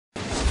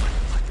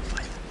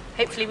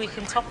Hopefully we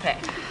can top it.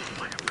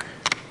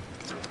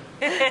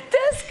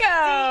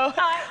 Disco!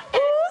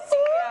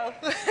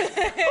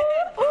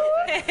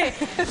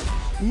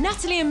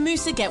 Natalie and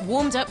Musa get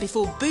warmed up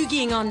before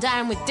boogieing on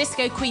down with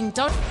Disco Queen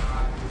Dot.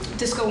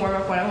 Disco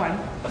warm-up 101.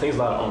 I think it's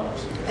a lot of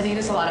arms. I think it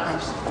is a lot of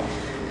arms.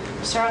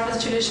 Start off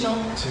with traditional.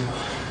 2.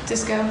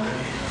 Disco.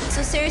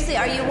 So seriously,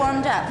 are you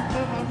warmed up?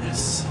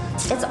 Yes.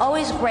 It's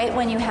always great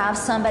when you have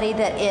somebody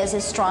that is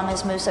as strong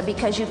as Musa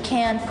because you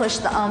can push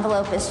the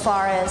envelope as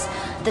far as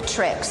the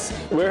tricks.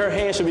 Where her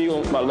hand should be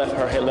on my left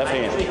hand.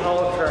 Actually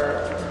hold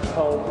her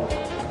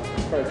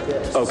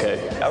fist.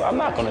 Okay. I'm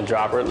not gonna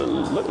drop her.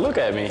 Look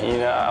at me. You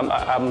know,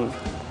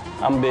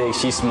 I'm big.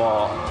 She's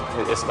small.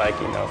 It's like,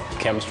 you know,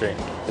 chemistry.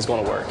 It's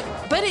gonna work.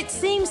 But it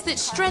seems that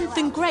strength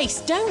and grace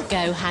don't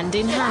go hand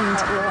in hand.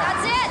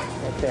 That's it.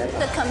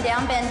 So come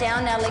down, bend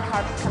down, now leg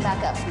hard, come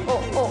back up.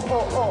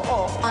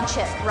 Oh. On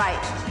chip,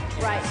 right.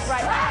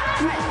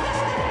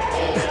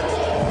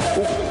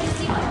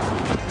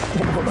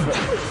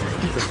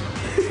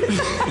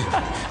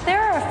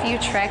 There are a few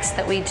tricks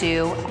that we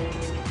do.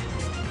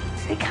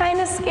 They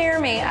kind of scare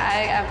me,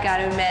 I've got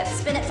to admit.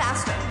 Spin it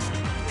faster.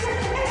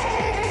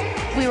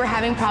 We were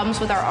having problems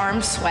with our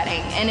arms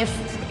sweating, and if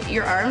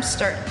your arms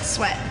start to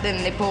sweat,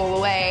 then they pull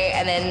away,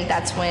 and then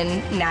that's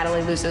when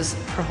Natalie loses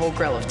her whole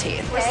grill of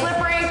teeth. We're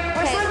slippery.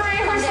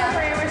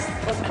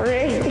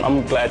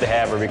 I'm glad to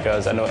have her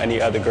because I know any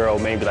other girl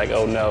may be like,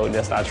 oh no,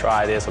 let's not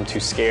try this. I'm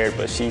too scared,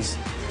 but she's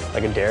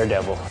like a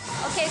daredevil.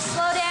 Okay,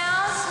 slow down.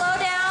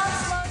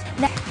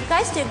 Now, you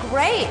guys did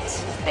great.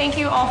 Thank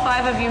you, all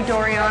 5 of you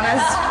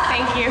Dorianas.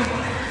 Thank you.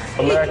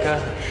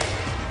 America,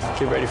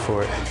 get ready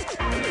for it.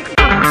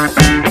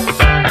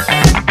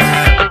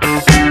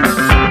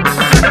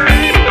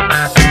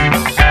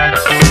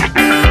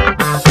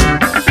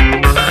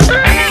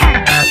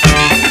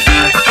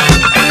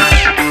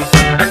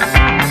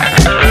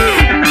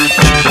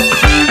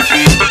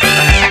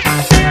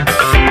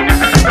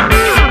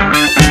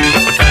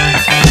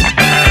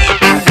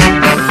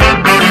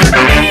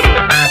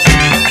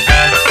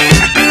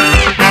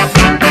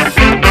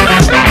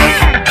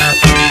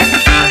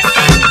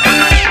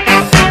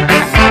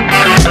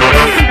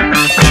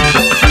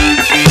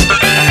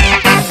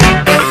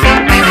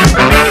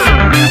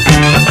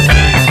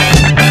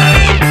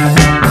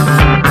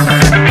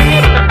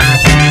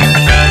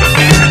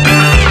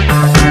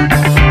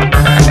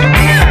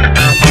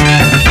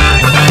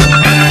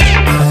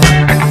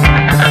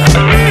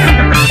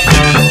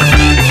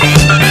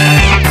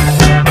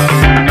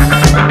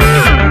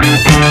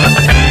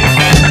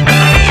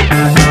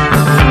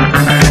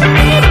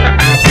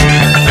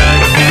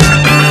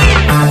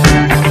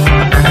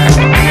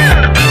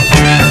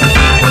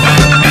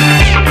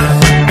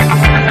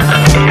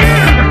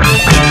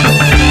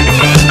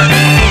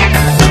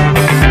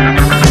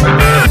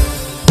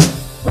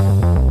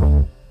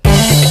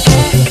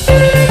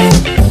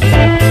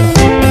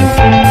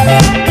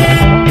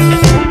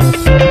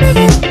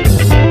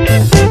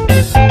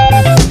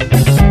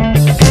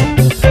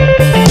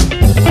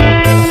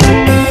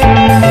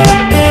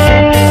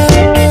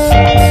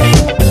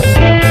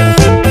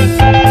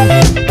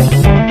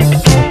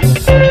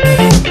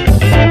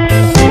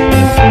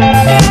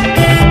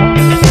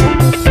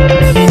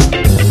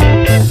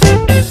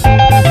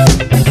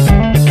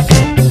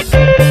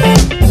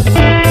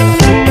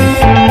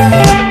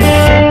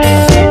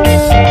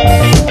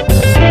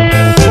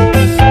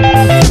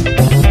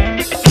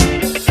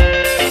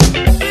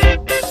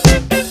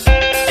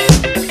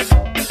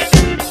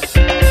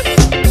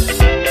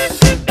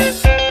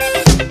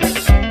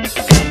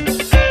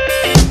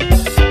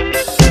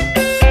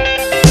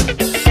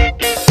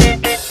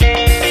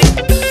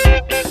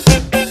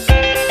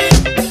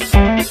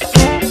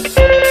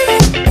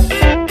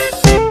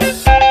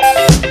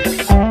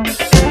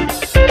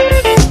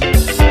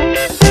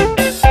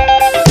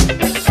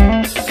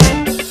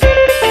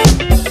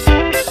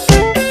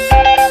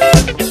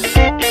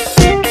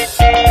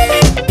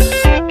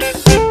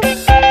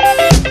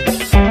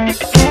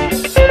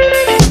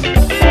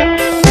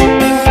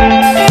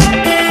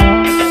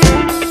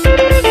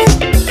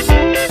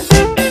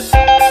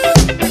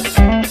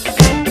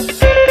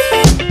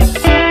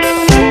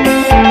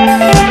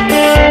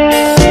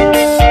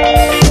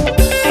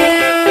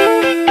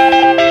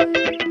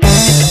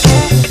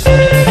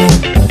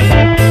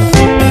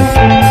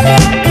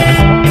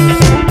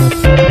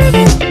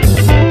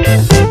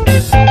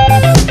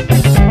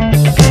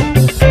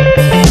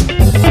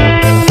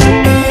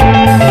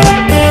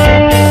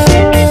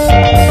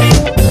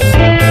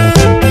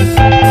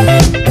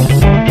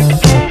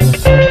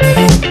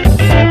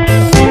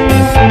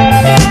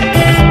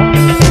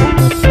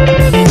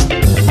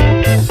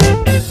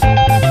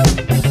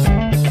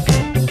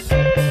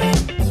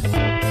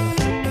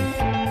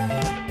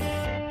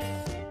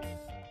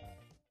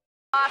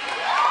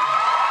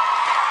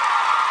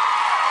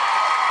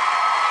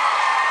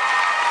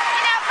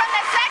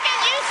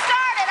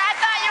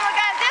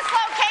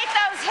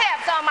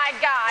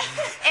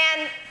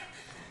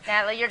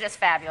 Natalie, you're just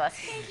fabulous.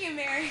 Thank you,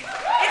 Mary.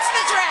 It's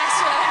the dress.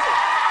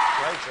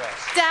 Great dress.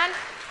 Dan,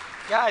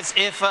 Guys,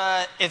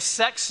 if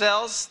sex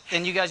sells,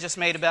 then you guys just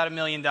made about $1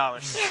 million.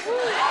 But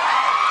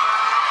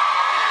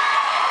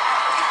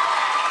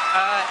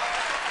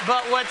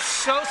what's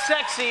so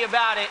sexy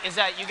about it is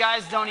that you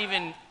guys don't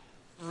even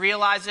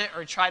realize it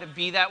or try to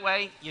be that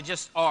way. You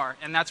just are,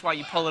 and that's why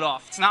you pull it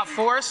off. It's not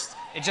forced,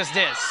 it just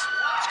is.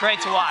 It's great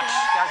to watch. You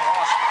guys are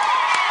awesome.